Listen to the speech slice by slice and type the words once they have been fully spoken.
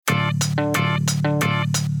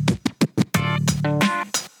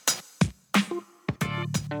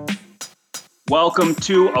Welcome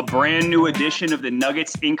to a brand new edition of the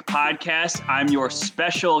Nuggets Inc. podcast. I'm your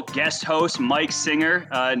special guest host, Mike Singer,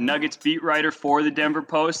 Nuggets beat writer for the Denver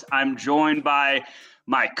Post. I'm joined by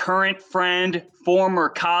my current friend, former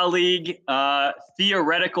colleague,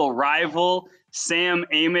 theoretical rival, Sam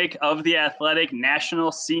Amick of The Athletic,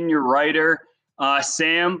 national senior writer.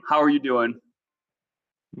 Sam, how are you doing?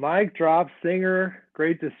 Mike drop, Singer,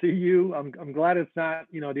 great to see you. I'm glad it's not,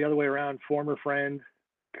 the other way around, former friend,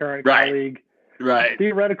 current colleague. Right.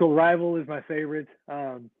 Theoretical rival is my favorite.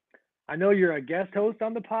 I know you're a guest host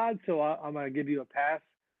on the pod, so I'm going to give you a pass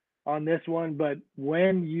on this one. But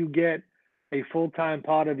when you get a full-time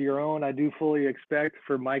pod of your own, I do fully expect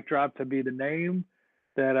for Mike Drop to be the name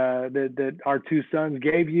that our two sons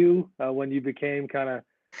gave you when you became kind of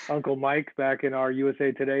Uncle Mike back in our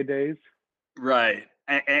USA Today days. Right.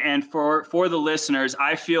 And for the listeners,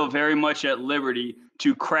 I feel very much at liberty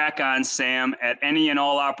to crack on Sam at any and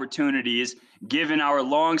all opportunities, given our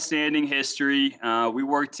long-standing history. We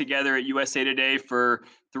worked together at USA Today for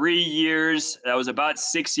 3 years. That was about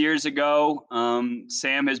 6 years ago.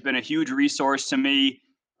 Sam has been a huge resource to me.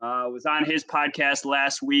 Was on his podcast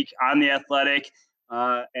last week on The Athletic.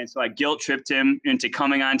 And so I guilt-tripped him into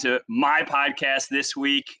coming on to my podcast this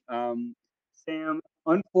week. Sam,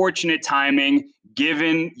 unfortunate timing,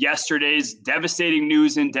 given yesterday's devastating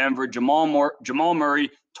news in Denver. Jamal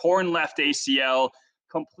Murray, torn left ACL,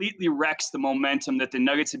 completely wrecks the momentum that the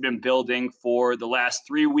Nuggets have been building for the last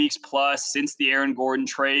 3 weeks plus since the Aaron Gordon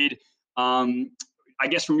trade. I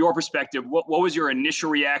guess from your perspective, what was your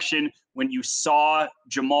initial reaction when you saw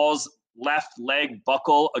Jamal's left leg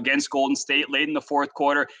buckle against Golden State late in the fourth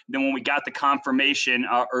quarter, then when we got the confirmation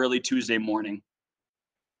early Tuesday morning?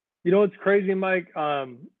 It's crazy, Mike.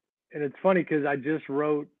 And it's funny because I just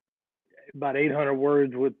wrote about 800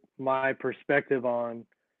 words with my perspective on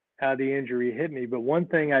how the injury hit me. But one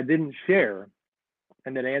thing I didn't share,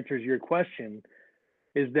 and that answers your question,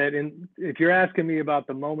 is that if you're asking me about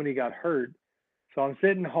the moment he got hurt, so I'm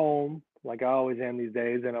sitting home like I always am these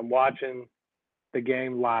days, and I'm watching the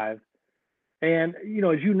game live. And,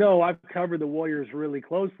 as you know, I've covered the Warriors really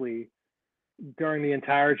closely during the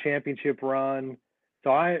entire championship run.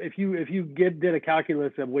 So if you did a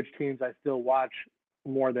calculus of which teams I still watch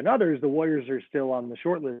more than others, the Warriors are still on the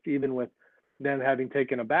short list, even with them having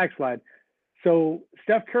taken a backslide. So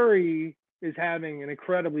Steph Curry is having an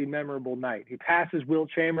incredibly memorable night. He passes Wilt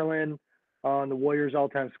Chamberlain on the Warriors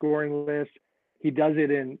all-time scoring list. He does it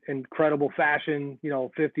in incredible fashion,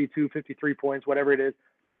 52, 53 points, whatever it is.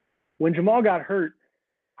 When Jamal got hurt,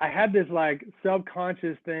 I had this like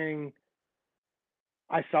subconscious thing.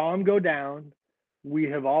 I saw him go down. We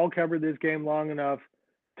have all covered this game long enough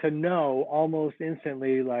to know almost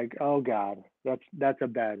instantly, like, oh God, that's a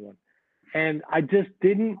bad one. And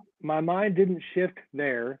my mind didn't shift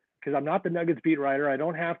there because I'm not the Nuggets beat writer. I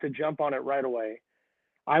don't have to jump on it right away.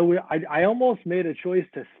 I almost made a choice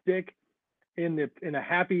to stick in a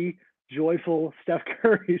happy, joyful Steph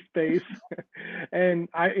Curry space. And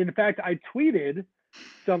in fact, I tweeted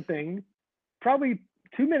something probably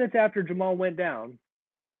 2 minutes after Jamal went down.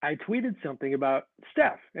 I tweeted something about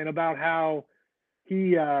Steph and about how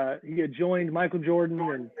he had joined Michael Jordan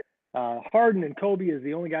and Harden and Kobe as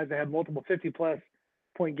the only guys that had multiple 50-plus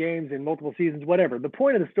point games in multiple seasons, whatever. The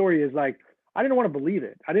point of the story is, like, I didn't want to believe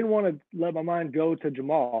it. I didn't want to let my mind go to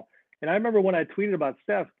Jamal. And I remember when I tweeted about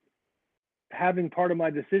Steph, having part of my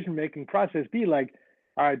decision-making process be like,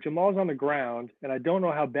 all right, Jamal's on the ground, and I don't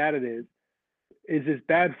know how bad it is. Is this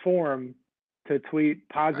bad form to tweet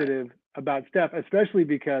positive about Steph, especially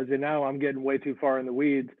because, and now I'm getting way too far in the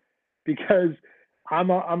weeds, because I'm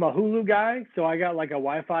a Hulu guy, so I got like a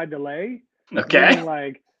Wi-Fi delay.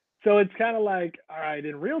 Okay. So it's kind of like, all right,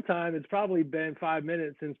 in real time, it's probably been 5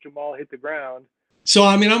 minutes since Jamal hit the ground. So,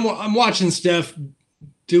 I mean, I'm watching Steph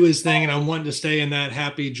do his thing, and I'm wanting to stay in that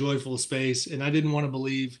happy, joyful space. And I didn't want to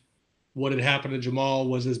believe what had happened to Jamal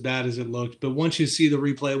was as bad as it looked. But once you see the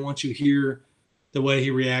replay, once you hear the way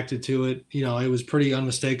he reacted to it, it was pretty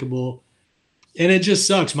unmistakable. And it just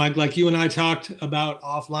sucks, Mike. Like you and I talked about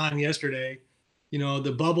offline yesterday,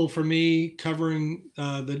 the bubble for me covering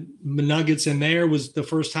the Nuggets in there was the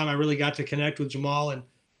first time I really got to connect with Jamal and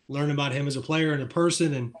learn about him as a player and a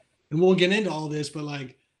person. And we'll get into all this, but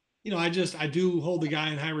like, I do hold the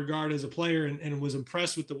guy in high regard as a player and was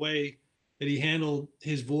impressed with the way that he handled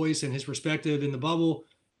his voice and his perspective in the bubble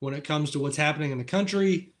when it comes to what's happening in the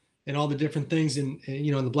country and all the different things in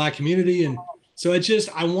the Black community. And so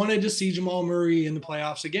I wanted to see Jamal Murray in the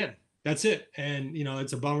playoffs again. That's it. And,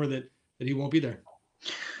 it's a bummer that he won't be there.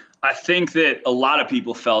 I think that a lot of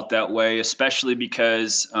people felt that way, especially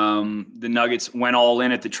because the Nuggets went all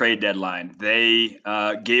in at the trade deadline. They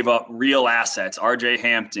gave up real assets, R.J.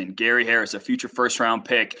 Hampton, Gary Harris, a future first-round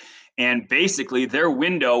pick, and basically their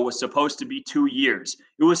window was supposed to be 2 years.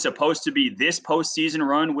 It was supposed to be this postseason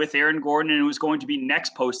run with Aaron Gordon, and it was going to be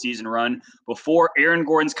next postseason run before Aaron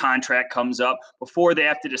Gordon's contract comes up, before they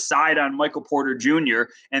have to decide on Michael Porter Jr.,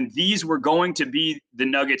 and these were going to be the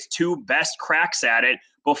Nuggets' two best cracks at it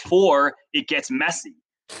before it gets messy.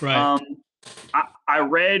 Right. I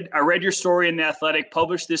read your story in The Athletic,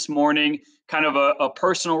 published this morning, kind of a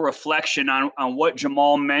personal reflection on what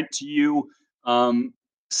Jamal meant to you,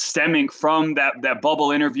 stemming from that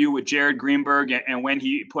bubble interview with Jared Greenberg and when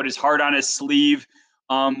he put his heart on his sleeve.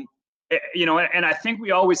 And I think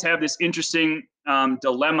we always have this interesting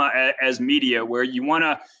dilemma as media where you want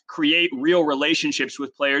to create real relationships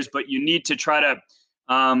with players, but you need to try to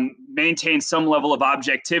maintain some level of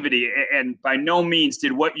objectivity. And by no means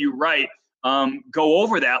did what you write go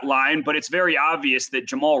over that line, but it's very obvious that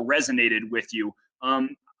Jamal resonated with you.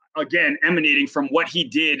 Again, emanating from what he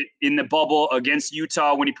did in the bubble against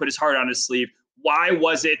Utah when he put his heart on his sleeve. Why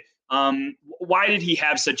was it? Why did he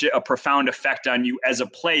have such a profound effect on you as a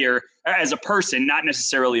player, as a person, not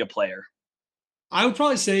necessarily a player? I would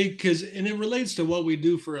probably say and it relates to what we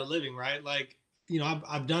do for a living, right? Like,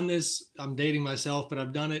 I've done this, I'm dating myself, but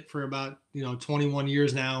I've done it for about, 21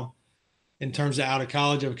 years now in terms of out of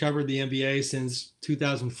college. I've covered the NBA since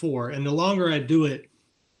 2004. And the longer I do it,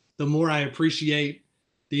 the more I appreciate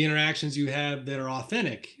the interactions you have that are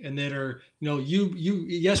authentic and that are, you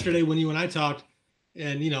yesterday when you and I talked,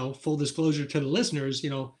 and, full disclosure to the listeners,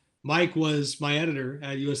 Mike was my editor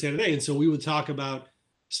at USA Today. And so we would talk about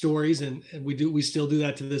stories and we still do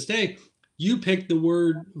that to this day. You picked the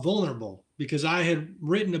word vulnerable because I had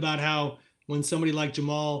written about how when somebody like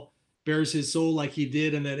Jamal bears his soul like he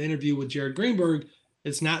did in that interview with Jared Greenberg,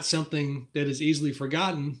 it's not something that is easily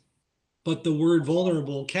forgotten, but the word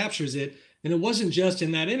vulnerable captures it. And it wasn't just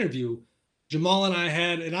in that interview. Jamal and I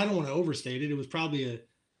had, and I don't want to overstate it, it was probably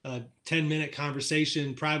a 10-minute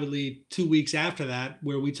conversation privately 2 weeks after that,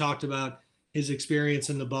 where we talked about his experience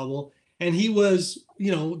in the bubble. And he was,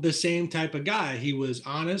 the same type of guy. He was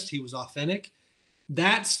honest. He was authentic.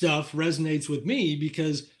 That stuff resonates with me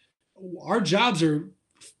because our jobs are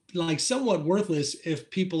like somewhat worthless if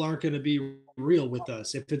people aren't going to be real with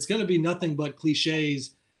us. If it's going to be nothing but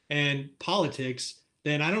cliches and politics,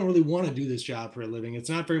 then I don't really want to do this job for a living. It's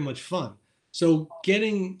not very much fun. So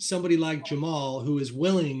getting somebody like Jamal who is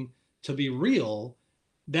willing to be real,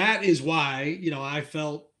 that is why, I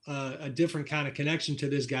felt a different kind of connection to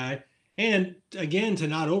this guy. And again, to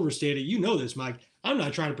not overstate it, this, Mike, I'm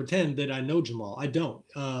not trying to pretend that I know Jamal. I don't.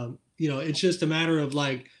 It's just a matter of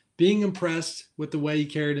like being impressed with the way he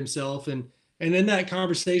carried himself. And in that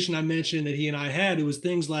conversation I mentioned that he and I had, it was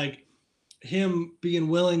things like him being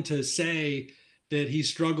willing to say that he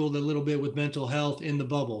struggled a little bit with mental health in the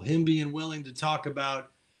bubble, him being willing to talk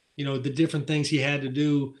about, the different things he had to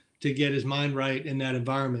do to get his mind right in that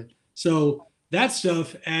environment. So that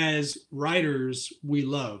stuff as writers, we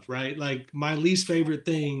love, right? Like my least favorite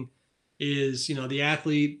thing is, the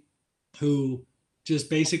athlete who just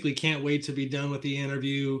basically can't wait to be done with the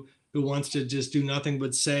interview, who wants to just do nothing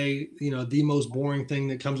but say, the most boring thing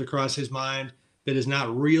that comes across his mind that is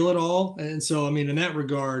not real at all. And so, in that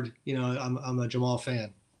regard, I'm a Jamal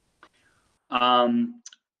fan.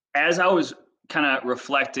 As I was kind of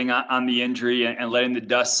reflecting on the injury and letting the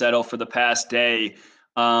dust settle for the past day,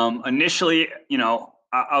 initially,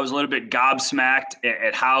 I was a little bit gobsmacked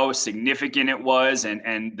at how significant it was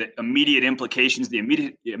and the immediate implications, the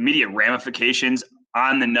immediate ramifications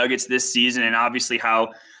on the Nuggets this season, and obviously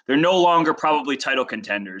how they're no longer probably title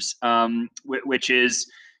contenders, which is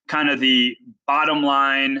kind of the bottom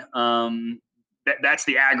line. That's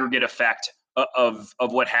the aggregate effect of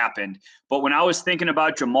what happened. But when I was thinking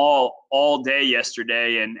about Jamal all day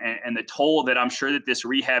yesterday and the toll that I'm sure that this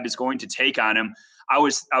rehab is going to take on him, I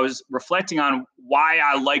was reflecting on why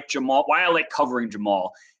I like Jamal, why I like covering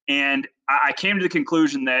Jamal. And I came to the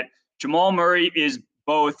conclusion that Jamal Murray is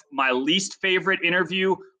both my least favorite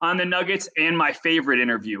interview on the Nuggets and my favorite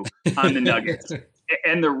interview on the Nuggets.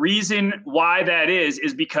 And the reason why that is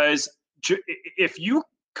because if you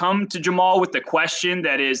come to Jamal with the question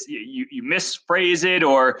that is you misphrase it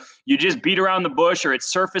or you just beat around the bush or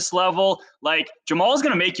it's surface level, like Jamal's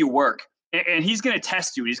going to make you work and he's going to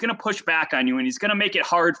test you. He's going to push back on you and he's going to make it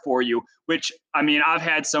hard for you, which I've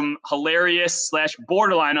had some hilarious /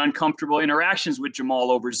 borderline uncomfortable interactions with Jamal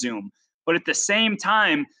over Zoom. But at the same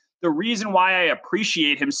time, the reason why I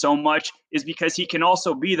appreciate him so much is because he can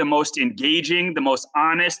also be the most engaging, the most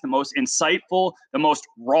honest, the most insightful, the most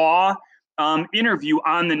raw interview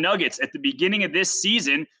on the Nuggets at the beginning of this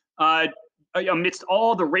season. Amidst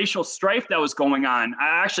all the racial strife that was going on,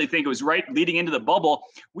 I actually think it was right leading into the bubble.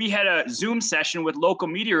 We had a Zoom session with local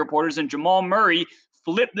media reporters, and Jamal Murray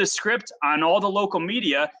flipped the script on all the local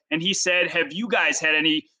media, and he said, "Have you guys had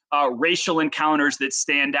any racial encounters that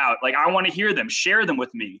stand out? Like, I want to hear them. Share them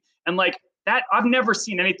with me." And like that, I've never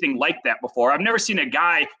seen anything like that before. I've never seen a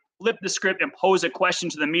guy flip the script and pose a question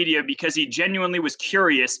to the media because he genuinely was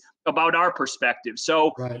curious about our perspective.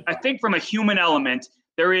 So Right. I think from a human element,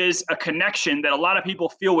 there is a connection that a lot of people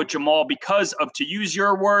feel with Jamal because of, to use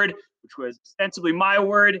your word, which was ostensibly my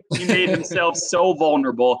word, he made himself so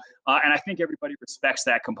vulnerable. And I think everybody respects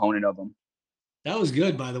that component of him. That was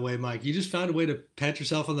good, by the way, Mike. You just found a way to pat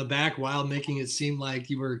yourself on the back while making it seem like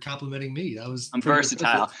you were complimenting me. That was I'm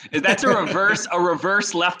versatile. If that's a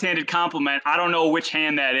reverse left-handed compliment, I don't know which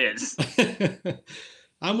hand that is.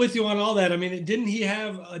 I'm with you on all that. I mean, didn't he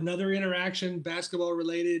have another interaction, basketball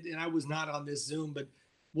related? And I was not on this Zoom, but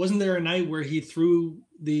wasn't there a night where he threw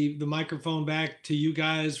the microphone back to you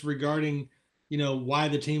guys regarding, why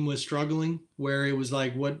the team was struggling? Where it was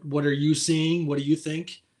like, what are you seeing? What do you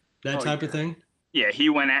think? That type of thing. Yeah, he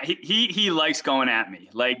went at he likes going at me.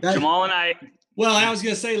 Like Jamal and I. Well, I was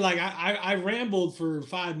gonna say, like, I rambled for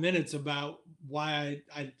 5 minutes about why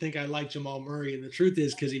I think I like Jamal Murray, and the truth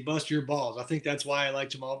is because he busts your balls. I think that's why I like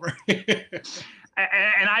Jamal Murray.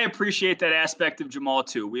 And I appreciate that aspect of Jamal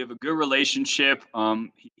too. We have a good relationship.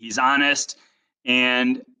 He's honest,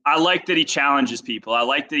 and I like that he challenges people. I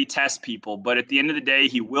like that he tests people. But at the end of the day,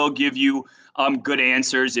 he will give you good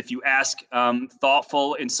answers if you ask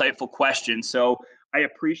thoughtful, insightful questions. So I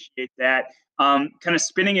appreciate that. Kind of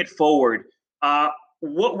spinning it forward.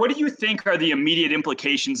 What do you think are the immediate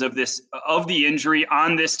implications of the injury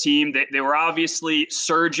on this team? They were obviously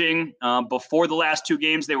surging before the last two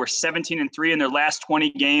games. They were 17-3 in their last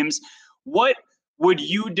 20 games. What would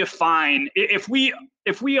you define if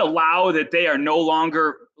we allow that they are no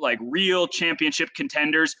longer like real championship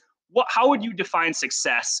contenders? How would you define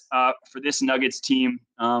success for this Nuggets team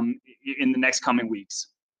in the next coming weeks?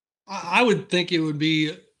 I would think it would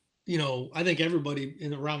be, I think everybody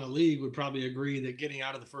around the league would probably agree that getting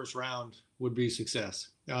out of the first round would be success.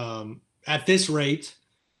 At this rate,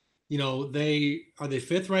 are they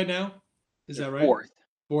fifth right now? Is that right?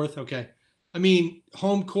 Fourth. Okay. I mean,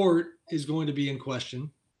 home court is going to be in question.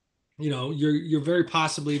 You're very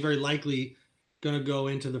possibly, very likely going to go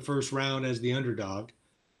into the first round as the underdog.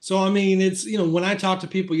 So, I mean, it's, when I talked to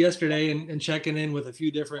people yesterday and checking in with a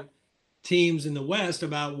few different teams in the West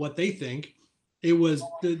about what they think, it was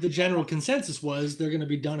the general consensus was they're going to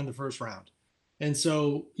be done in the first round. And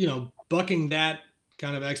so, bucking that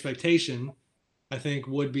kind of expectation, I think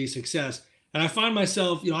would be success. And I find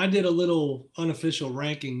myself, I did a little unofficial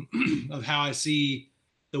ranking of how I see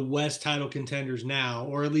the West title contenders now,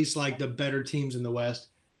 or at least like the better teams in the West.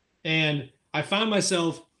 And I found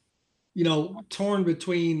myself, torn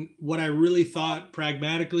between what I really thought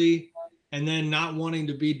pragmatically and then not wanting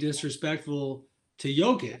to be disrespectful to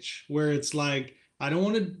Jokic, where it's like, I don't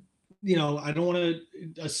want to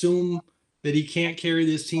assume that he can't carry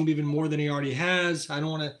this team even more than he already has. I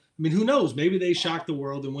don't want to, who knows? Maybe they shock the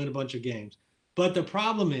world and win a bunch of games. But the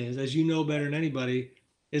problem is, as you know better than anybody,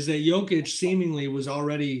 is that Jokic seemingly was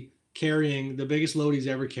already carrying the biggest load he's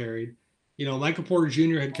ever carried. Michael Porter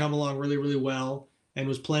Jr. had come along really, really well and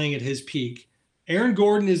was playing at his peak. Aaron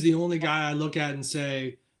Gordon is the only guy I look at and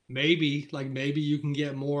say, maybe you can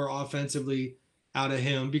get more offensively out of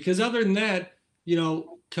him. Because other than that,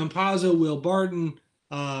 Campazzo, Will Barton,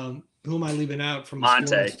 who am I leaving out from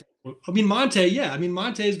Monte? Monte, yeah.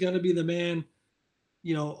 Monte is going to be the man,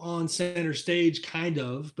 on center stage, kind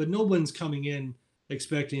of, but no one's coming in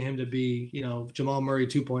expecting him to be, Jamal Murray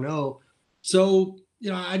 2.0. So,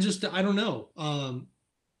 I don't know.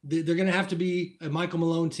 They're going to have to be a Michael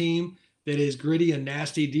Malone team that is gritty and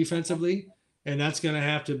nasty defensively. And that's going to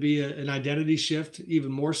have to be an identity shift,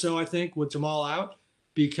 even more so, I think, with Jamal out,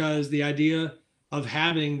 because the idea of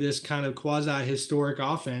having this kind of quasi-historic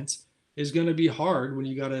offense is going to be hard when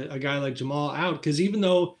you got a guy like Jamal out. Because even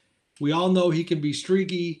though we all know he can be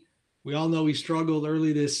streaky, we all know he struggled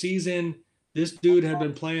early this season, this dude had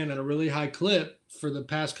been playing at a really high clip for the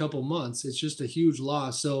past couple months. It's just a huge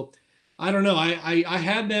loss. So I don't know. I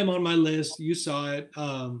had them on my list. You saw it.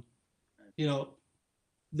 Who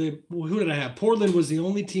did I have? Portland was the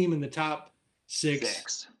only team in the top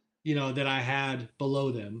six, that I had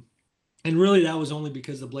below them. And really that was only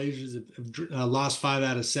because the Blazers have lost 5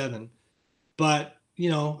 out of 7. But,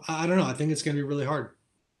 I don't know. I think it's going to be really hard.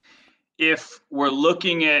 if we're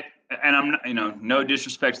looking at, and I'm not, no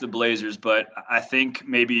disrespect to the Blazers, but I think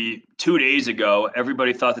maybe 2 days ago,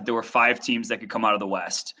 everybody thought that there were 5 teams that could come out of the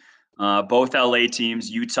West. Both LA teams,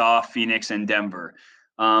 Utah, Phoenix, and Denver.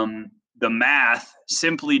 The math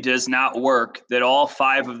simply does not work that all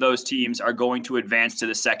 5 of those teams are going to advance to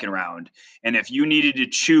the second round. And if you needed to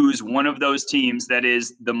choose one of those teams that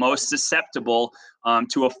is the most susceptible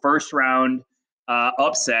to a first round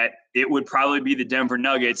upset, it would probably be the Denver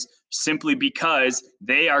Nuggets, simply because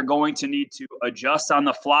they are going to need to adjust on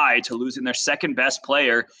the fly to losing their second best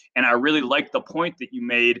player. And I really like the point that you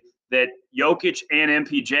made that Jokic and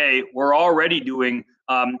MPJ were already doing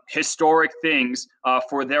historic things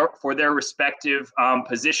for their respective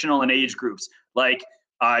positional and age groups. Like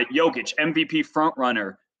Jokic, MVP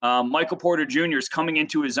frontrunner. Michael Porter Jr. is coming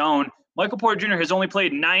into his own. Michael Porter Jr. has only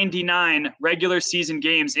played 99 regular season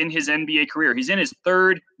games in his NBA career. He's in his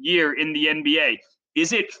 3rd year in the NBA.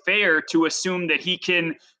 Is it fair to assume that he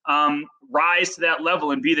can rise to that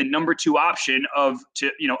level and be the number 2 option of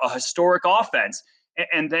a historic offense?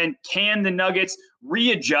 And then can the Nuggets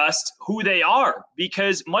readjust who they are?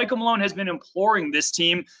 Because Michael Malone has been imploring this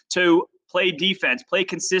team to play defense, play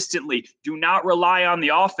consistently, do not rely on the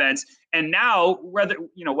offense. And now, whether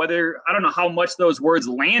I don't know how much those words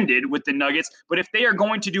landed with the Nuggets, but if they are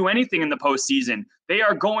going to do anything in the postseason, they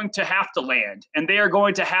are going to have to land, and they are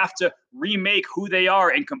going to have to remake who they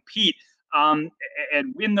are and compete and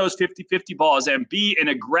win those 50-50 balls and be an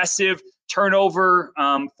aggressive turnover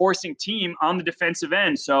forcing team on the defensive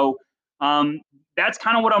end. So that's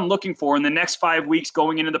kind of what I'm looking for in the next 5 weeks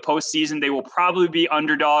going into the postseason. They will probably be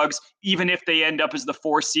underdogs, even if they end up as the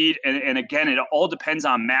 4 seed. And again, it all depends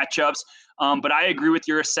on matchups. But I agree with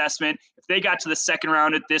your assessment. If they got to the second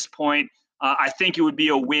round at this point, I think it would be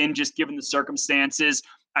a win just given the circumstances.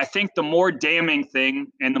 I think the more damning thing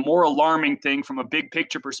and the more alarming thing from a big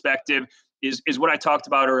picture perspective is what I talked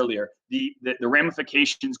about earlier, the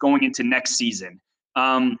ramifications going into next season.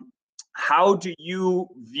 How do you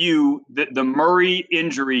view the Murray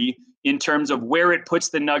injury in terms of where it puts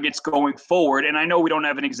the Nuggets going forward? And I know we don't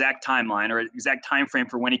have an exact timeline or exact time frame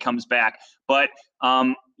for when he comes back, but how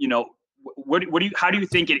do you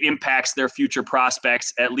think it impacts their future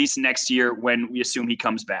prospects, at least next year when we assume he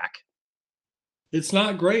comes back? It's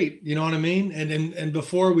not great, you know what I mean? And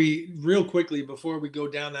before we go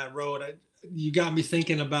down that road, you got me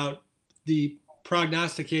thinking about the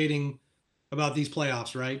prognosticating about these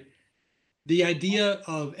playoffs, right? The idea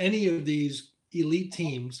of any of these elite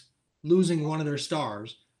teams losing one of their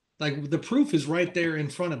stars, like the proof is right there in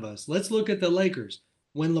front of us. Let's look at the Lakers.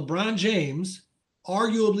 When LeBron James,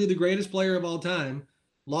 arguably the greatest player of all time,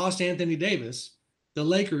 lost Anthony Davis, the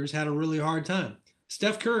Lakers had a really hard time.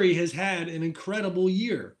 Steph Curry has had an incredible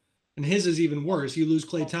year, and his is even worse. You lose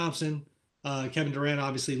Klay Thompson, Kevin Durant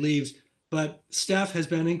obviously leaves, but Steph has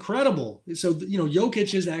been incredible. So,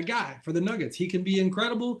 Jokic is that guy for the Nuggets. He can be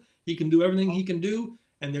incredible. He can do everything he can do,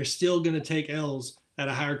 and they're still going to take L's at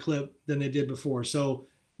a higher clip than they did before. So,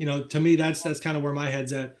 to me, that's kind of where my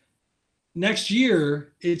head's at. Next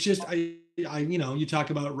year, it's just, you talk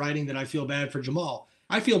about writing that I feel bad for Jamal.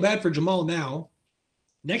 I feel bad for Jamal now.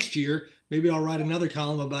 Next year, maybe I'll write another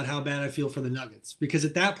column about how bad I feel for the Nuggets, because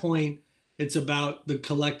at that point, it's about the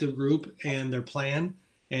collective group and their plan.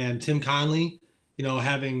 And Tim Conley,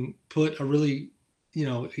 having put a really,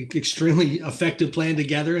 extremely effective plan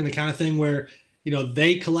together, and the kind of thing where,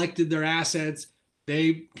 they collected their assets.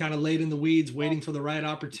 They kind of laid in the weeds, waiting for the right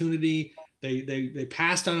opportunity. They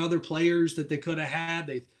passed on other players that they could have had.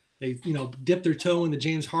 They dipped their toe in the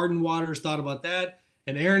James Harden waters, thought about that.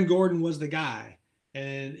 And Aaron Gordon was the guy.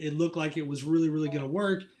 And it looked like it was really, really going to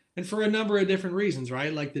work. And for a number of different reasons,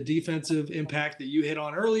 right? Like the defensive impact that you hit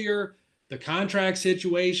on earlier, the contract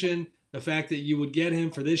situation, the fact that you would get him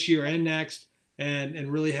for this year and next, and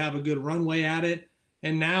really have a good runway at it.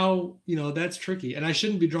 And now, that's tricky. And I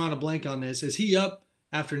shouldn't be drawing a blank on this. Is he up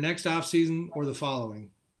after next offseason or the following?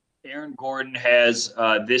 Aaron Gordon has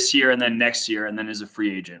this year and then next year, and then is a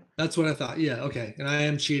free agent. That's what I thought. Yeah, okay. And I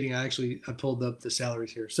am cheating. I pulled up the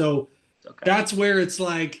salaries here. So that's where it's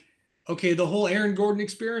like, okay, the whole Aaron Gordon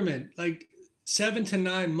experiment, like 7 to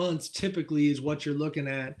 9 months typically is what you're looking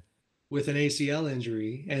at with an ACL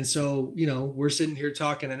injury. And so, we're sitting here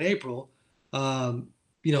talking in April.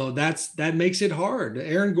 That makes it hard.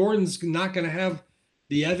 Aaron Gordon's not going to have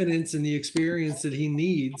the evidence and the experience that he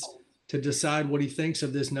needs to decide what he thinks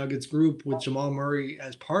of this Nuggets group with Jamal Murray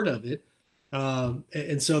as part of it.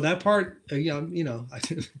 And so that part,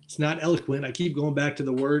 it's not eloquent. I keep going back to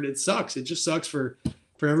the word. It sucks. It just sucks for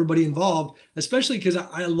everybody involved, especially because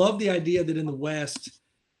I love the idea that in the West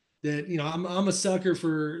that, I'm a sucker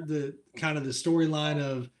for the kind of the storyline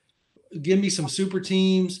of give me some super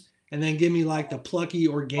teams, and then give me like the plucky,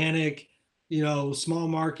 organic, small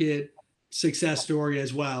market success story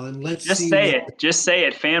as well. And let's Just see say it. Just say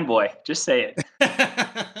it, fanboy. Just say it.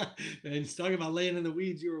 And talking about laying in the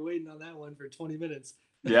weeds, you were waiting on that one for 20 minutes.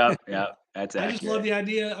 Yeah, that's I accurate. just love the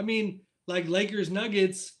idea. I mean, like Lakers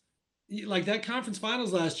Nuggets, like that conference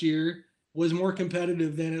finals last year was more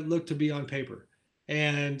competitive than it looked to be on paper.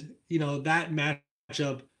 And, that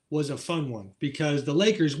matchup was a fun one because the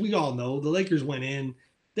Lakers, we all know the Lakers went in.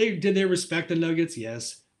 Did they respect the Nuggets?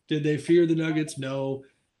 Yes. Did they fear the Nuggets? No.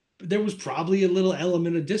 But there was probably a little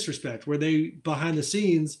element of disrespect where they, behind the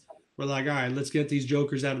scenes, were like, all right, let's get these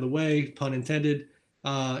jokers out of the way, pun intended.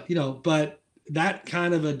 But that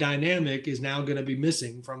kind of a dynamic is now going to be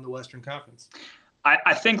missing from the Western Conference.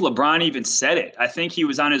 I think LeBron even said it. I think he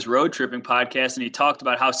was on his road tripping podcast and he talked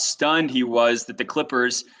about how stunned he was that the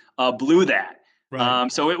Clippers blew that.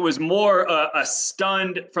 Right. So it was more a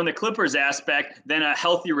stunned from the Clippers aspect than a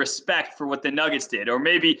healthy respect for what the Nuggets did. Or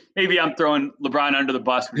maybe I'm throwing LeBron under the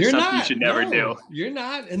bus, which is something you should never do. You're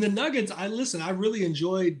not. And the Nuggets, I really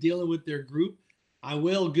enjoy dealing with their group. I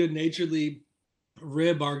will good naturedly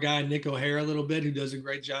rib our guy Nick O'Hara a little bit, who does a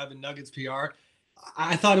great job in Nuggets PR.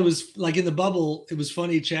 I thought it was like in the bubble, it was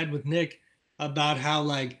funny chatting with Nick about how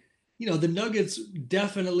the Nuggets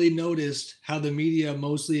definitely noticed how the media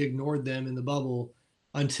mostly ignored them in the bubble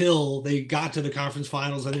until they got to the conference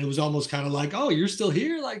finals. And it was almost kind of like, oh, you're still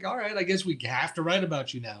here? Like, all right, I guess we have to write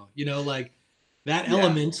about you now. Like that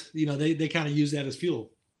element, they kind of use that as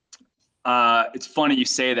fuel. It's funny you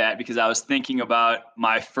say that because I was thinking about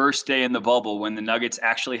my first day in the bubble when the Nuggets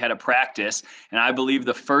actually had a practice. And I believe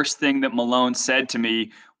the first thing that Malone said to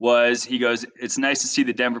me was, he goes, "It's nice to see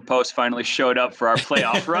the Denver Post finally showed up for our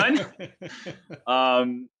playoff run."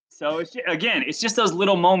 So it's just those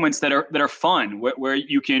little moments that are fun where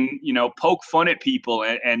you can, poke fun at people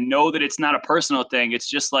and know that it's not a personal thing. It's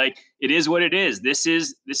just like, it is what it is. This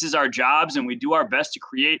is our jobs, and we do our best to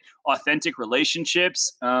create authentic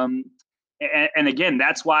relationships. And again,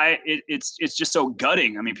 that's why it's just so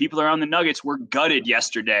gutting. I mean, people around the Nuggets were gutted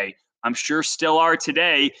yesterday. I'm sure still are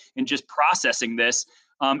today, and just processing this.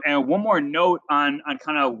 And one more note on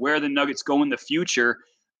kind of where the Nuggets go in the future.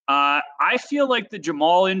 I feel like the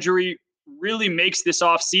Jamal injury really makes this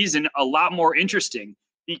offseason a lot more interesting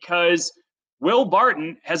because Will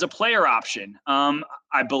Barton has a player option.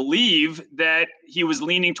 I believe that he was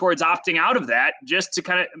leaning towards opting out of that just to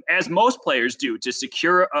kind of, as most players do, to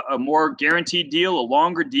secure a more guaranteed deal, a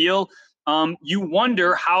longer deal. You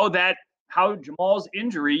wonder how Jamal's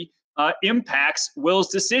injury impacts Will's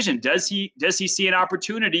decision. Does he see an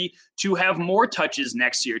opportunity to have more touches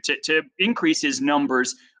next year, to increase his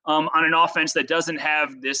numbers on an offense that doesn't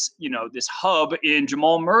have this hub in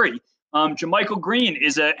Jamal Murray? JaMychal Green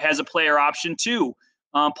has a player option too.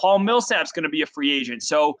 Paul Millsap's going to be a free agent.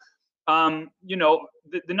 So, the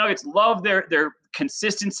Nuggets love their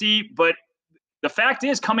consistency, but the fact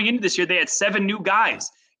is, coming into this year, they had 7 new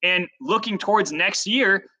guys, and looking towards next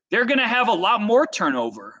year, they're going to have a lot more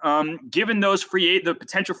turnover, given those the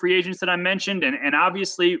potential free agents that I mentioned, and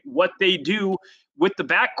obviously what they do with the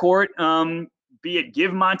backcourt. Be it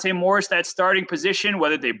give Monte Morris that starting position,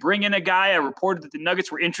 whether they bring in a guy. I reported that the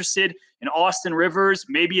Nuggets were interested in Austin Rivers,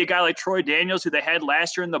 maybe a guy like Troy Daniels, who they had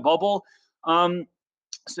last year in the bubble.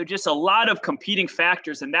 So just a lot of competing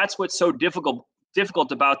factors, and that's what's so difficult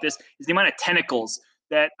about this is the amount of tentacles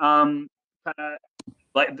that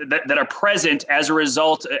that are present as a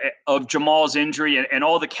result of Jamal's injury and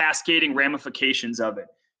all the cascading ramifications of it.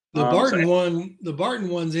 The Barton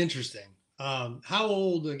one's interesting. How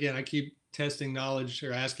old? Again, I keep testing knowledge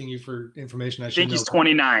or asking you for information. I think he's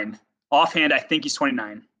 29. Offhand, I think he's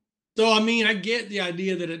 29. So, I mean, I get the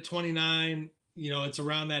idea that at 29, it's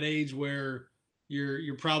around that age where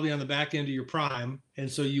you're probably on the back end of your prime. And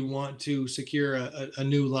so you want to secure a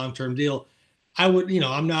new long-term deal. I would,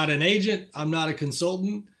 I'm not an agent, I'm not a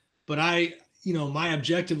consultant, but my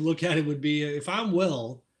objective look at it would be, if I'm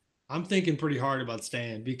Will, I'm thinking pretty hard about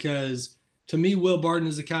staying, because to me, Will Barton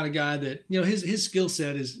is the kind of guy that, his skill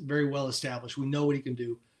set is very well established. We know what he can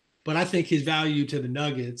do. But I think his value to the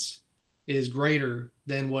Nuggets is greater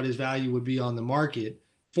than what his value would be on the market.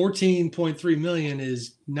 $14.3 million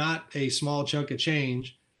is not a small chunk of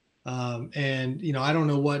change. And I don't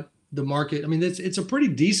know what the market, it's a pretty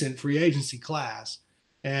decent free agency class.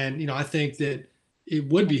 And, I think that it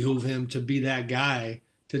would behoove him to be that guy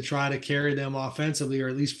to try to carry them offensively, or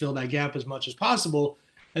at least fill that gap as much as possible.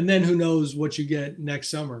 And then who knows what you get next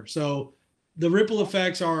summer. So the ripple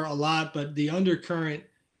effects are a lot, but the undercurrent,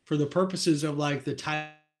 for the purposes of like the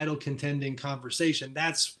title contending conversation,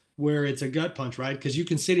 that's where it's a gut punch, right? Because you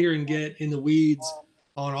can sit here and get in the weeds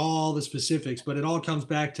on all the specifics, but it all comes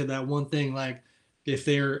back to that one thing. Like if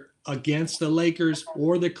they're against the Lakers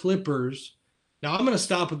or the Clippers, now I'm going to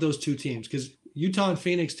stop with those two teams because Utah and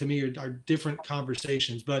Phoenix to me are different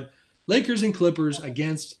conversations, but Lakers and Clippers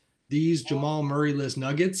against these Jamal Murray-less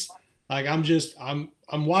Nuggets, like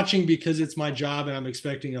I'm watching because it's my job and I'm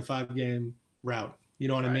expecting a 5-game route. You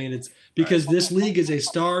know what I mean? It's because this league is a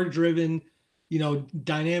star-driven,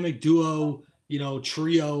 dynamic duo,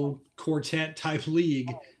 trio quartet type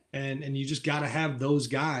league, and you just got to have those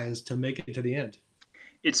guys to make it to the end.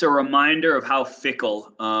 It's a reminder of how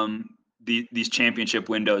fickle these championship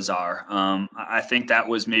windows are. I think that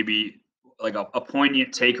was maybe like a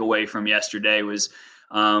poignant takeaway from yesterday was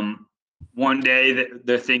one day that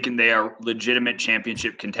they're thinking they are legitimate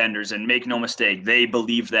championship contenders, and make no mistake, they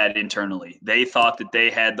believed that internally. They thought that they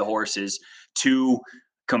had the horses to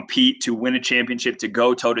compete, to win a championship, to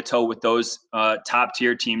go toe-to-toe with those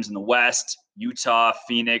top-tier teams in the West, Utah,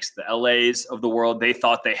 Phoenix, the LAs of the world. They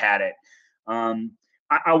thought they had it.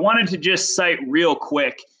 I wanted to just cite real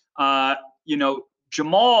quick,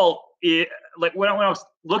 Jamal, like when I was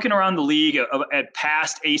looking around the league at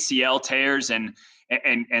past ACL tears and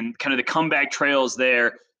kind of the comeback trails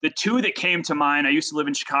there, the two that came to mind, I used to live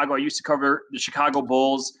in Chicago. I used to cover the Chicago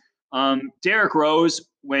Bulls. Derrick Rose,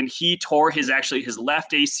 when he tore his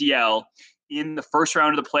left ACL in the first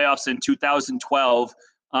round of the playoffs in 2012,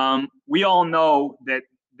 we all know that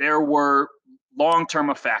there were long-term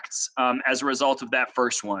effects as a result of that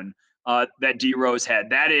first one that D Rose had.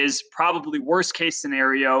 That is probably worst case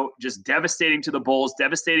scenario, just devastating to the Bulls,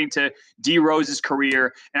 devastating to D Rose's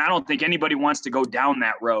career. And I don't think anybody wants to go down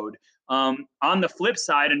that road. On the flip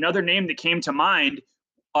side, another name that came to mind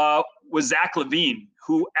was Zach LaVine,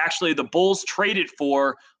 who actually the Bulls traded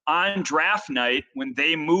for on draft night when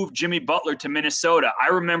they moved Jimmy Butler to Minnesota. I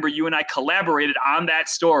remember you and I collaborated on that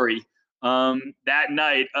story that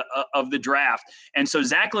night of the draft. And so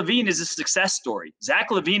Zach LaVine is a success story. Zach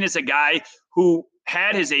LaVine is a guy who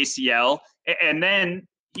had his ACL, and then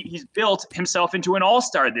he's built himself into an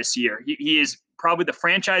all-star this year. He is probably the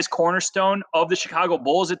franchise cornerstone of the Chicago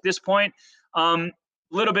Bulls at this point. A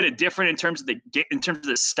little bit of different in terms of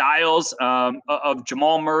the styles of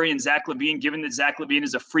Jamal Murray and Zach LaVine, given that Zach LaVine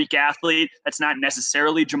is a freak athlete. That's not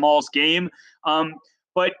necessarily Jamal's game.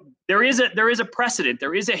 But there is a precedent.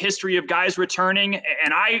 There is a history of guys returning,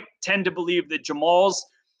 and I tend to believe that Jamal's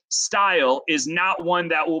style is not one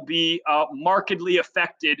that will be markedly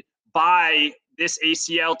affected by this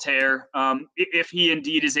ACL tear if he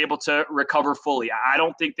indeed is able to recover fully. I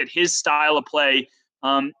don't think that his style of play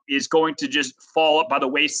is going to just fall by the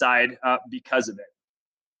wayside because of it.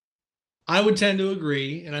 I would tend to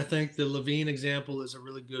agree, and I think the LaVine example is a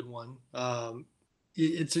really good one.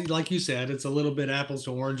 It's like you said, it's a little bit apples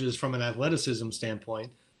to oranges from an athleticism standpoint,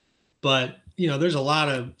 but there's a lot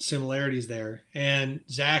of similarities there. And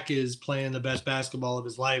Zach is playing the best basketball of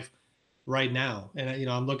his life right now. And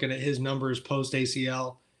I'm looking at his numbers post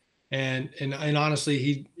ACL, and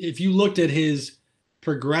honestly, if you looked at his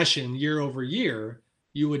progression year over year,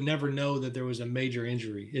 you would never know that there was a major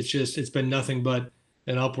injury. It's been nothing but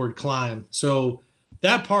an upward climb. So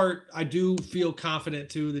that part, I do feel confident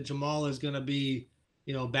too that Jamal is going to be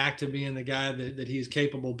back to being the guy that he's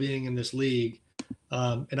capable of being in this league.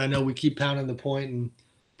 And I know we keep pounding the point and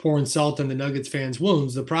pouring salt in the Nuggets fans'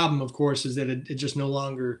 wounds. The problem, of course, is that it just no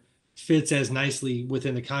longer fits as nicely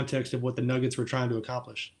within the context of what the Nuggets were trying to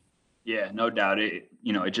accomplish. Yeah, no doubt. It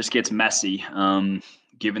just gets messy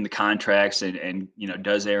given the contracts and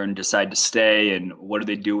does Aaron decide to stay, and what do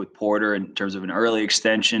they do with Porter in terms of an early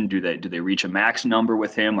extension? Do they reach a max number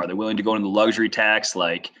with him? Are they willing to go into the luxury tax?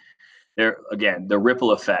 Like, the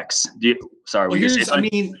ripple effects. The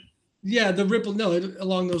ripple. No,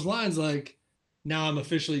 along those lines, like now I'm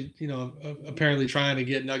officially, apparently trying to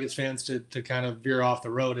get Nuggets fans to kind of veer off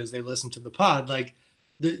the road as they listen to the pod. Like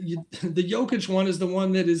the Jokic one is the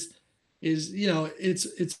one that is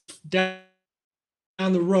it's down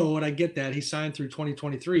the road. I get that he signed through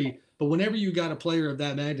 2023, but whenever you got a player of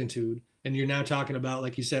that magnitude, and you're now talking about,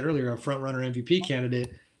 like you said earlier, a front runner MVP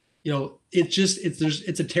candidate.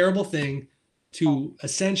 It's a terrible thing to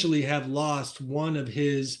essentially have lost one of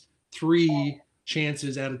his 3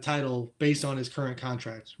 chances at a title based on his current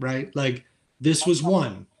contract, right? Like this was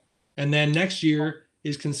one. And then next year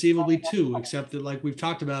is conceivably 2, except that, like we've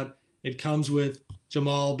talked about, it comes with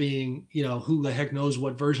Jamal being, who the heck knows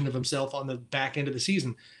what version of himself on the back end of the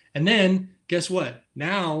season. And then guess what?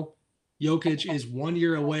 Now Jokic is 1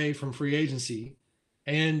 year away from free agency.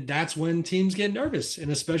 And that's when teams get nervous,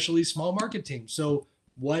 and especially small market teams. So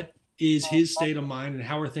what is his state of mind, and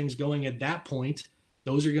how are things going at that point?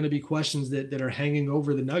 those are going to be questions that are hanging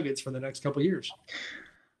over the Nuggets for the next couple of years.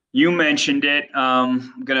 You mentioned it.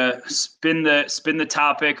 I'm gonna spin the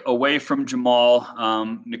topic away from Jamal.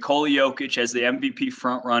 Nikola Jokic as the MVP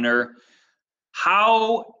frontrunner.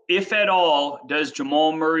 How, if at all, does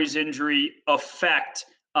Jamal Murray's injury affect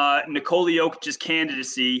Nikola Jokic's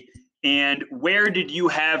candidacy? And where did you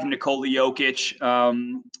have Nikola Jokic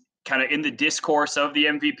kind of in the discourse of the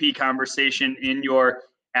MVP conversation in your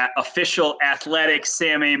official athletic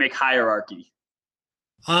Sam Amick hierarchy?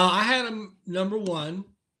 I had him number one.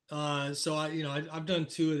 So I've done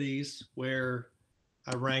two of these where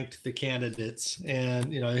I ranked the candidates,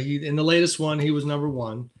 and he in the latest one he was number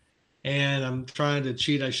one. And I'm trying to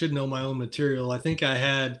cheat. I should know my own material. I think I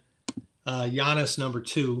had Giannis number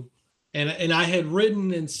two, and I had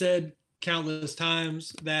written and said countless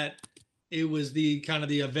times that it was the kind of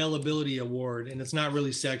the availability award, and it's not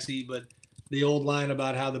really sexy, but the old line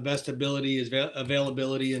about how the best ability is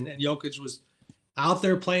availability, and Jokic was out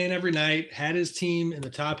there playing every night, had his team in the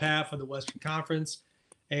top half of the Western Conference,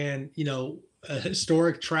 and a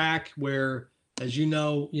historic track where, as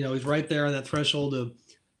he's right there on that threshold of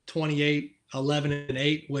 28, 11, and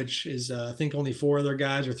 8, which is I think only four other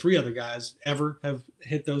guys or three other guys ever have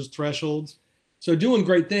hit those thresholds. So doing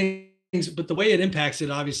great things, but the way it impacts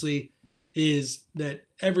it obviously is that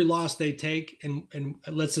every loss they take, and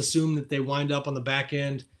let's assume that they wind up on the back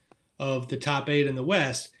end of the top 8 in the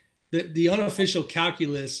West, the unofficial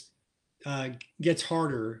calculus gets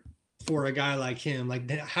harder for a guy like him. Like,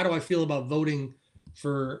 how do I feel about voting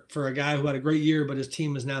for a guy who had a great year, but his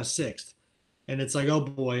team is now 6th? And it's like, oh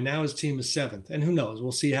boy, now his team is 7th. And who knows?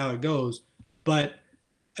 We'll see how it goes. But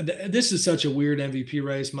this is such a weird MVP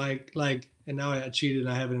race, Mike. Like, and now I cheated and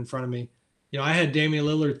I have it in front of me. I had Damian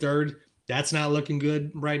Lillard 3rd. That's not looking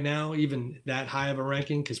good right now, even that high of a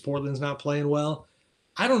ranking, because Portland's not playing well.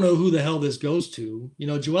 I don't know who the hell this goes to.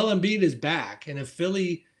 Joel Embiid is back. And if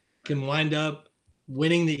Philly can wind up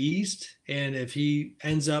winning the East, and if he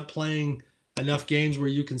ends up playing enough games where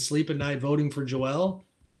you can sleep at night voting for Joel,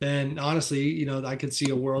 then honestly, I could see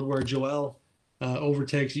a world where Joel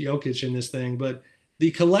overtakes Jokic in this thing. But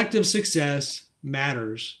the collective success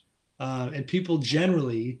matters. And people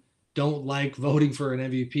generally don't like voting for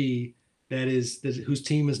an MVP whose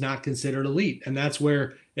team is not considered elite. And that's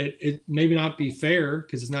where it maybe not be fair,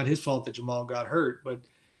 because it's not his fault that Jamal got hurt, but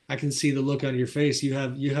I can see the look on your face. You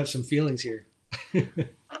have some feelings here.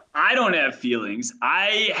 I don't have feelings.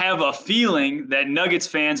 I have a feeling that Nuggets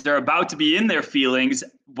fans are about to be in their feelings,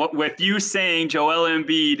 but with you saying Joel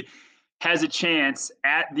Embiid has a chance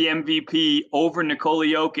at the MVP over Nikola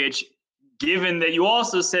Jokic, given that you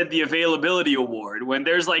also said the availability award, when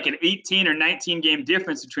there's like an 18 or 19 game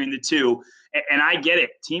difference between the two. And I get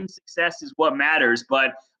it. Team success is what matters,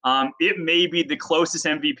 but it may be the closest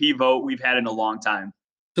MVP vote we've had in a long time.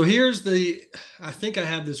 So I think I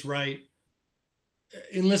have this right.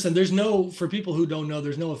 And listen, for people who don't know,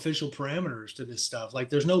 there's no official parameters to this stuff. Like,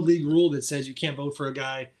 there's no league rule that says you can't vote for a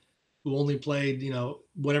guy who only played,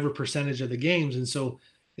 whatever percentage of the games. And so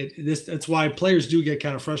that's why players do get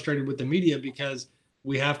kind of frustrated with the media, because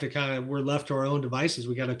we have to we're left to our own devices.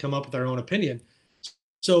 We got to come up with our own opinion.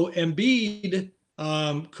 So Embiid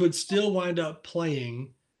could still wind up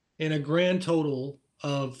playing in a grand total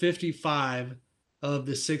of 55 of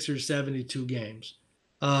the Sixers 72 games.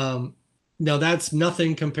 Now that's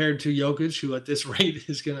nothing compared to Jokic, who at this rate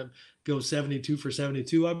is going to go 72 for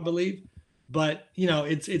 72, I believe. But,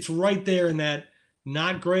 it's right there in that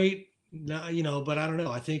not great, but I don't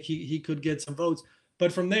know. I think he could get some votes.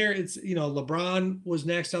 But from there, it's, LeBron was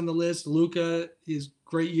next on the list. Luka is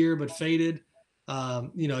great year, but faded.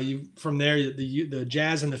 From there, the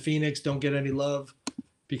Jazz and the Phoenix don't get any love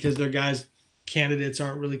because their candidates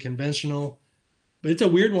aren't really conventional. But it's a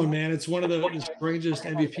weird one, man. It's one of the strangest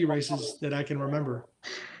MVP races that I can remember.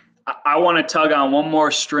 I want to tug on one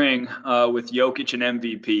more string with Jokic and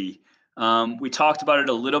MVP. We talked about it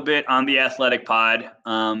a little bit on the Athletic Pod.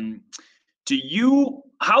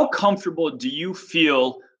 How comfortable do you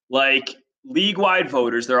feel, like, league-wide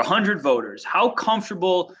voters, there are 100 voters, how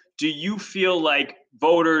comfortable do you feel like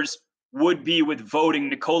voters would be with voting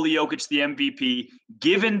Nikola Jokic the MVP,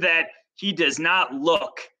 given that he does not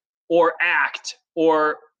look or act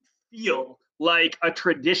or feel like a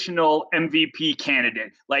traditional MVP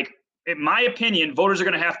candidate? Like, in my opinion, voters are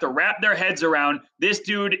going to have to wrap their heads around, this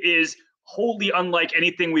dude is wholly unlike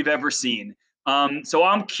anything we've ever seen. So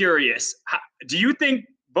I'm curious, do you think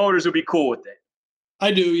voters would be cool with it?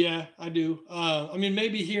 I do. Yeah, I do.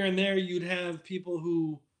 Maybe here and there you'd have people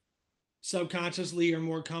who subconsciously are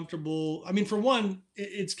more comfortable. For one,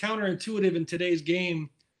 it's counterintuitive in today's game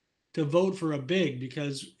to vote for a big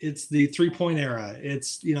because it's the 3-point era.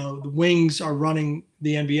 It's, you know, the wings are running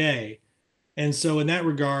the NBA. And so in that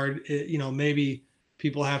regard, you know, maybe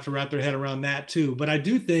people have to wrap their head around that too. But I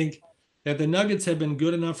do think that the Nuggets have been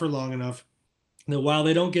good enough for long enough that while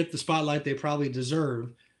they don't get the spotlight they probably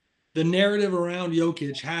deserve, the narrative around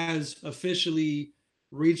Jokic has officially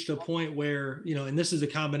reached a point where, you know, and this is a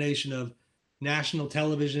combination of national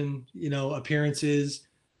television, you know, appearances,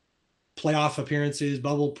 playoff appearances,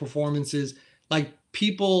 bubble performances. Like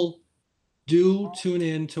people do tune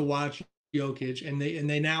in to watch Jokic, and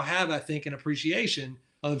they now have, I think, an appreciation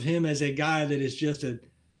of him as a guy that is just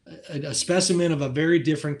a specimen of a very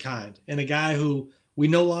different kind, and a guy who we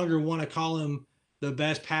no longer want to call him the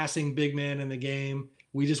best passing big man in the game.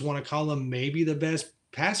 We just want to call him maybe the best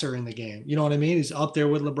passer in the game. You know what I mean? He's up there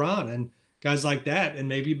with LeBron and guys like that, and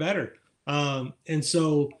maybe better. And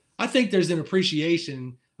so I think there's an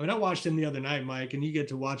appreciation. I mean, I watched him the other night, Mike, and you get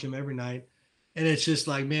to watch him every night. And it's just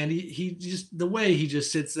like, man, he just, the way he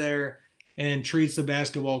just sits there and treats the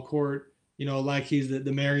basketball court, you know, like he's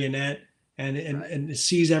the marionette, and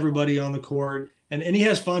sees everybody on the court. And he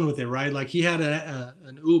has fun with it, right? Like he had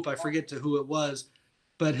an oop, I forget to who it was,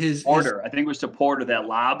 but Porter, I think it was to Porter, that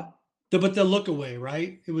lob. But the look away,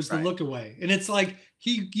 right? It was the Right. look away. And it's like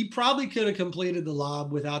he probably could have completed the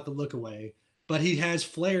lob without the look away, but he has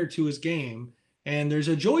flair to his game and there's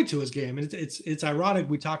a joy to his game. And it's ironic.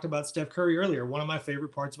 We talked about Steph Curry earlier. One of my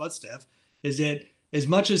favorite parts about Steph is that as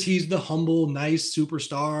much as he's the humble, nice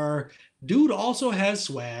superstar, dude also has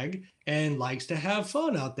swag and likes to have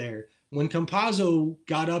fun out there. When Campazzo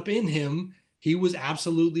got up in him, he was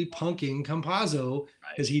absolutely punking Campazzo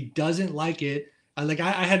because he doesn't like it. I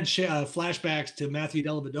had flashbacks to Matthew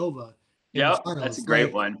Dellavedova. Yeah, that's a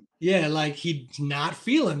great one. Yeah, like he's not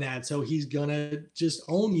feeling that, so he's gonna just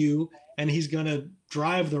own you, and he's gonna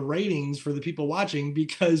drive the ratings for the people watching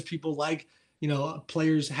because people like, you know,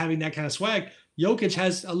 players having that kind of swag. Jokic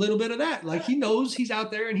has a little bit of that. Like he knows he's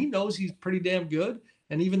out there and he knows he's pretty damn good.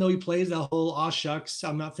 And even though he plays that whole "aw shucks,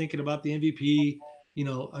 I'm not thinking about the MVP," you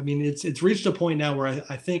know, I mean, it's reached a point now where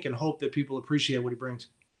I think and hope that people appreciate what he brings.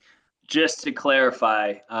 Just to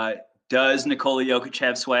clarify, does Nikola Jokic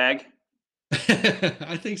have swag?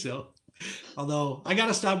 I think so. Although I got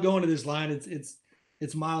to stop going to this line.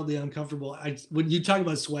 It's mildly uncomfortable. When you talk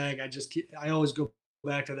about swag, I always go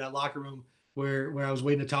back to that locker room where I was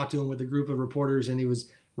waiting to talk to him with a group of reporters, and he was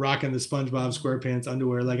rocking the SpongeBob SquarePants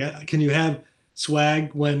underwear. Like, can you have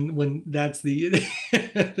swag when that's the?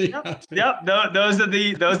 Yep. Those are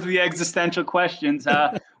the existential questions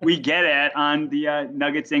we get at on the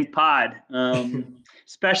Nuggets Inc. pod.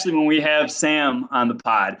 Especially when we have Sam on the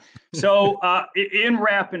pod. So in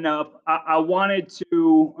wrapping up, I wanted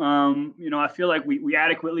to, I feel like we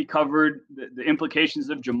adequately covered the implications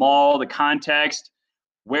of Jamal, the context,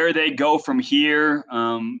 where they go from here.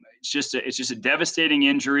 It's just a devastating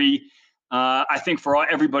injury. I think for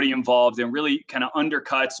everybody involved, and really kind of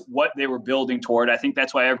undercuts what they were building toward. I think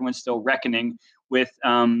that's why everyone's still reckoning with,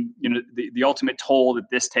 the ultimate toll that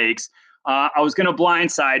this takes. I was going to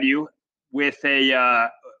blindside you with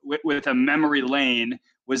a memory lane.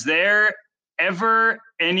 Was there ever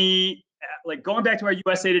any, like going back to our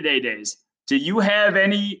USA Today days, do you have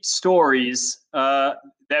any stories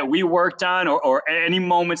that we worked on or any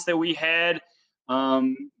moments that we had,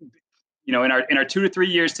 in our 2 to 3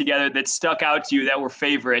 years together that stuck out to you that were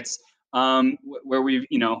favorites, where we've,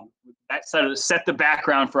 that sort of set the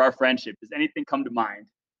background for our friendship? Does anything come to mind?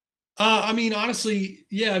 I mean, honestly,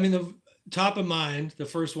 yeah. I mean, the top of mind, the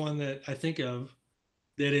first one that I think of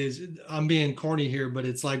that is, I'm being corny here, but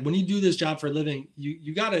it's like when you do this job for a living,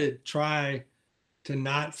 you got to try to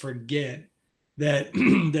not forget that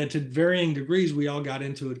that to varying degrees, we all got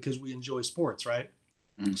into it because we enjoy sports, right?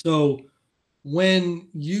 Mm-hmm. So when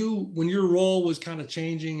your role was kind of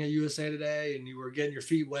changing at USA Today and you were getting your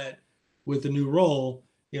feet wet with the new role,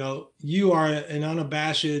 you are an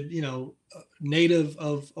unabashed, native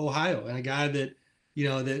of Ohio and a guy that,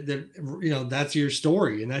 that's your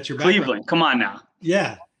story and that's your background. Cleveland, come on now.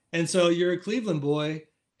 Yeah. And so you're a Cleveland boy.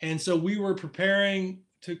 And so we were preparing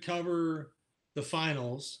to cover the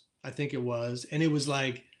finals, I think it was. And it was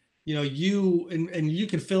like, you and you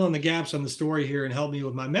can fill in the gaps on the story here and help me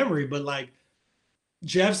with my memory. But like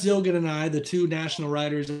Jeff Zilgan and I, the two national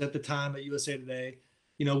writers at the time at USA Today,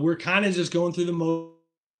 we're kind of just going through the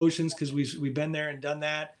motions because we've been there and done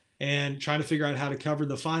that and trying to figure out how to cover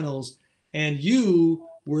the finals. And you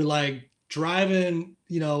were like driving,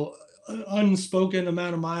 unspoken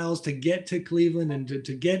amount of miles to get to Cleveland and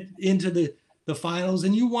to get into the finals.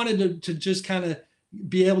 And you wanted to just kind of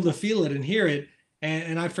be able to feel it and hear it.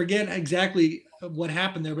 And I forget exactly what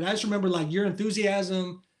happened there, but I just remember like your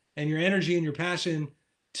enthusiasm and your energy and your passion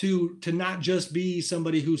to not just be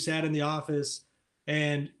somebody who sat in the office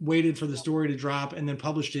and waited for the story to drop and then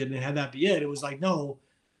published it and had that be it. It was like, no,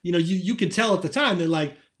 you could tell at the time that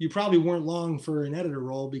like you probably weren't long for an editor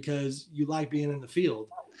role because you like being in the field.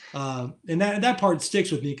 And that part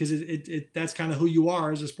sticks with me because that's kind of who you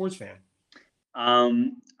are as a sports fan.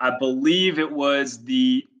 I believe it was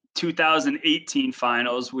the 2018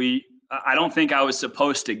 finals. I don't think I was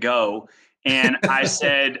supposed to go. And I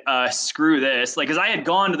said, screw this. Like, cause I had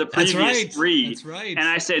gone to the previous three. That's right. And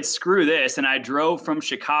I said, screw this. And I drove from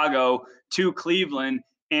Chicago to Cleveland.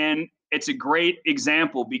 And it's a great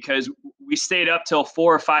example because we stayed up till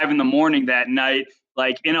 4 or 5 in the morning that night,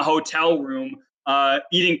 like in a hotel room,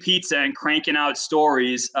 eating pizza and cranking out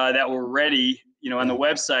stories that were ready, on the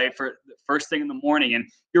website for the first thing in the morning. And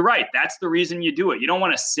you're right. That's the reason you do it. You don't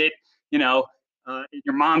want to sit, in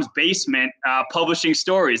your mom's basement publishing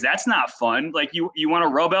stories. That's not fun. Like you want to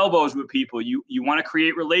rub elbows with people. You want to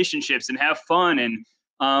create relationships and have fun and,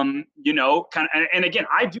 and again,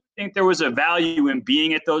 I do think there was a value in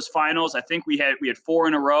being at those finals. I think we had 4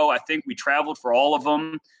 in a row. I think we traveled for all of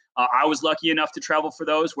them. I was lucky enough to travel for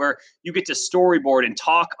those where you get to storyboard and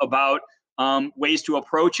talk about ways to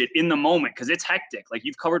approach it in the moment because it's hectic. Like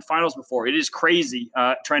you've covered finals before. It is crazy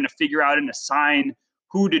trying to figure out and assign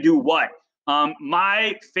who to do what.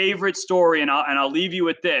 My favorite story, and I'll leave you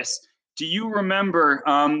with this. Do you remember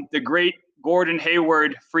the great Gordon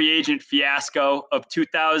Hayward free agent fiasco of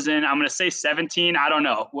 2000? I'm going to say 17. I don't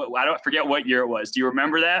know. I don't forget what year it was. Do you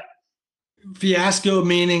remember that? Fiasco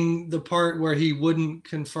meaning the part where he wouldn't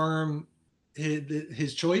confirm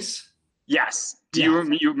his choice? Yes. Do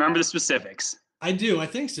you remember the specifics? I do. I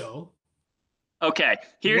think so. Okay.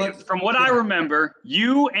 From what I remember,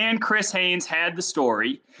 you and Chris Haynes had the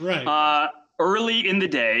story. Right. Early in the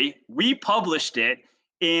day. We published it,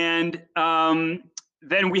 and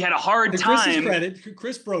then we had a hard time. Chris's credit,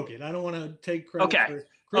 Chris broke it. I don't want to take credit. Okay.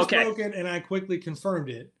 Chris broke it, and I quickly confirmed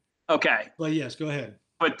it. Okay. But yes, go ahead.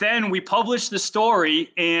 But then we published the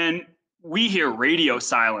story, and we hear radio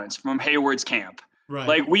silence from Hayward's camp. Right.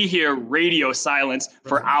 Like we hear radio silence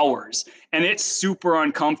for hours, and it's super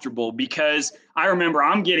uncomfortable because I remember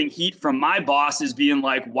I'm getting heat from my bosses being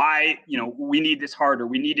like, why, we need this harder.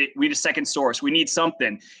 We need a second source. We need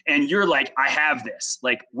something. And you're like, I have this,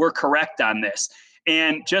 like, we're correct on this.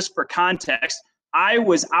 And just for context, I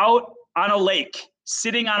was out on a lake,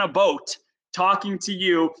 sitting on a boat, talking to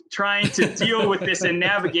you, trying to deal with this and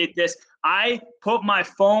navigate this. I put my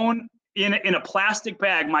phone in a plastic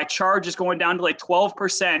bag. My charge is going down to like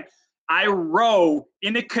 12%. I row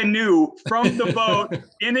in a canoe from the boat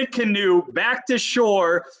in a canoe back to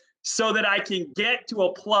shore so that I can get to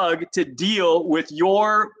a plug to deal with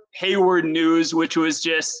your Hayward news, which was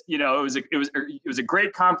just, it was a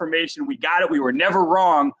great confirmation. We got it. We were never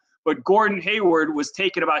wrong. But Gordon Hayward was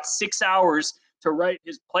taking about 6 hours to write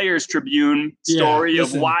his Players Tribune story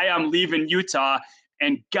of why I'm leaving Utah.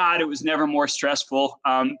 And God, it was never more stressful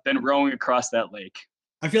than rowing across that lake.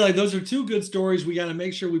 I feel like those are 2 good stories. We got to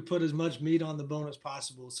make sure we put as much meat on the bone as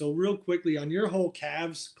possible. So real quickly on your whole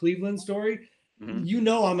Cavs Cleveland story,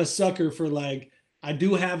 I'm a sucker for like, I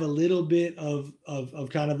do have a little bit of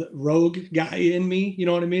kind of the rogue guy in me. You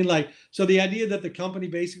know what I mean? Like, so the idea that the company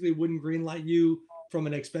basically wouldn't greenlight you from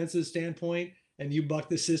an expenses standpoint and you bucked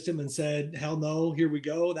the system and said, hell no, here we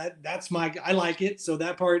go. That's I like it. So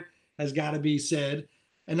that part has got to be said.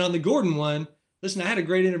 And on the Gordon one, listen, I had a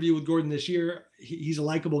great interview with Gordon this year. He's a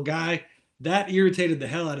likable guy. That irritated the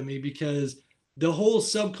hell out of me because the whole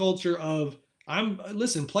subculture of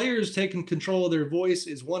players taking control of their voice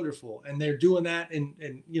is wonderful. And they're doing that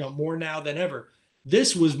and more now than ever.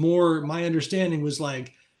 This was more, my understanding was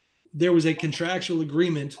like, there was a contractual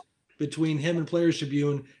agreement between him and Players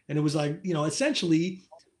Tribune. And it was like, essentially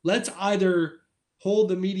let's either hold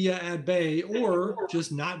the media at bay or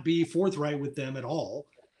just not be forthright with them at all.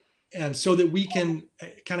 And so that we can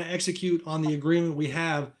kind of execute on the agreement we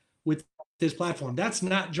have with this platform. That's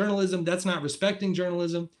not journalism. That's not respecting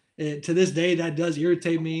journalism. To this day, that does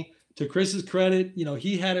irritate me. To Chris's credit,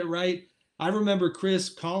 he had it right. I remember Chris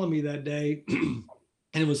calling me that day, and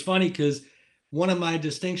it was funny because one of my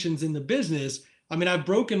distinctions in the business, I've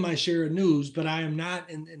broken my share of news, but I am not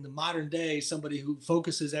in the modern day somebody who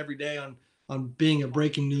focuses every day on being a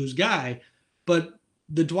breaking news guy. But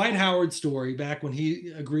the Dwight Howard story back when he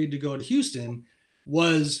agreed to go to Houston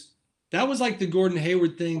was like the Gordon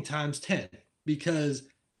Hayward thing times 10 because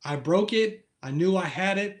I broke it. I knew I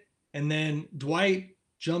had it. And then Dwight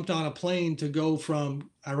jumped on a plane to go from,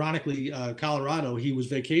 ironically, Colorado. He was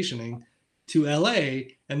vacationing to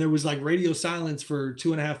LA, and there was like radio silence for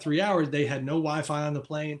 2.5, 3 hours. They had no Wi-Fi on the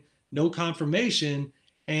plane, no confirmation.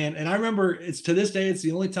 And I remember it's to this day, it's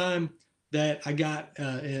the only time that I got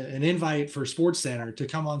an invite for SportsCenter to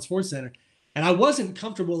come on SportsCenter. And I wasn't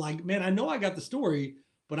comfortable. Like, man, I know I got the story,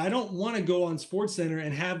 but I don't want to go on SportsCenter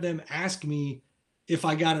and have them ask me if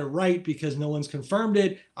I got it right because no one's confirmed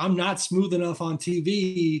it. I'm not smooth enough on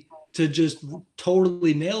TV to just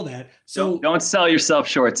totally nail that. So don't sell yourself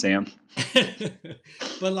short, Sam.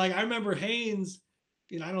 But like, I remember Haynes,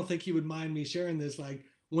 I don't think he would mind me sharing this. Like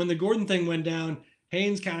when the Gordon thing went down,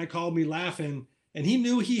 Haynes kind of called me laughing, and he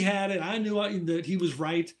knew he had it. I knew that he was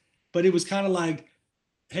right, but it was kind of like,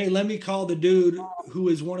 hey, let me call the dude who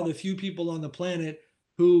is one of the few people on the planet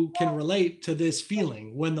who can relate to this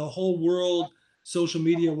feeling when the whole world, social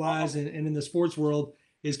media wise and in the sports world,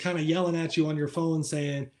 is kind of yelling at you on your phone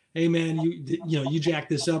saying, hey man, you jacked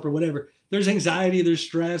this up or whatever. There's anxiety, there's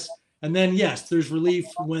stress. And then yes, there's relief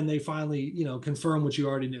when they finally, confirm what you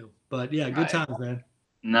already knew. But yeah, good times, man.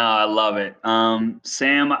 No, I love it.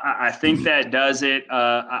 Sam, I think that does it.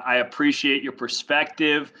 I appreciate your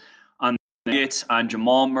perspective on the Nuggets, on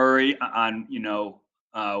Jamal Murray, on,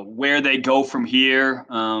 where they go from here.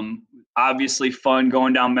 Obviously fun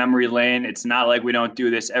going down memory lane. It's not like we don't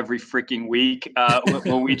do this every freaking week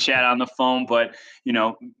when we chat on the phone, but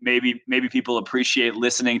maybe people appreciate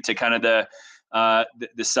listening to kind of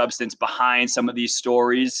the substance behind some of these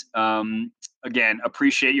stories. Again,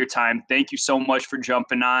 appreciate your time. Thank you so much for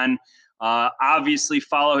jumping on. Obviously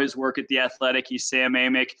follow his work at The Athletic. He's Sam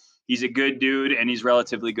Amick. He's a good dude and he's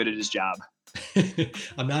relatively good at his job.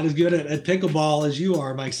 I'm not as good at pickleball as you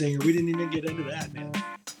are, Mike Singer. We didn't even get into that, man.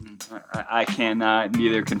 I can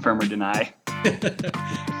neither confirm or deny. All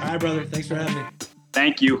right, brother. Thanks for having me.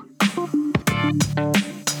 Thank you.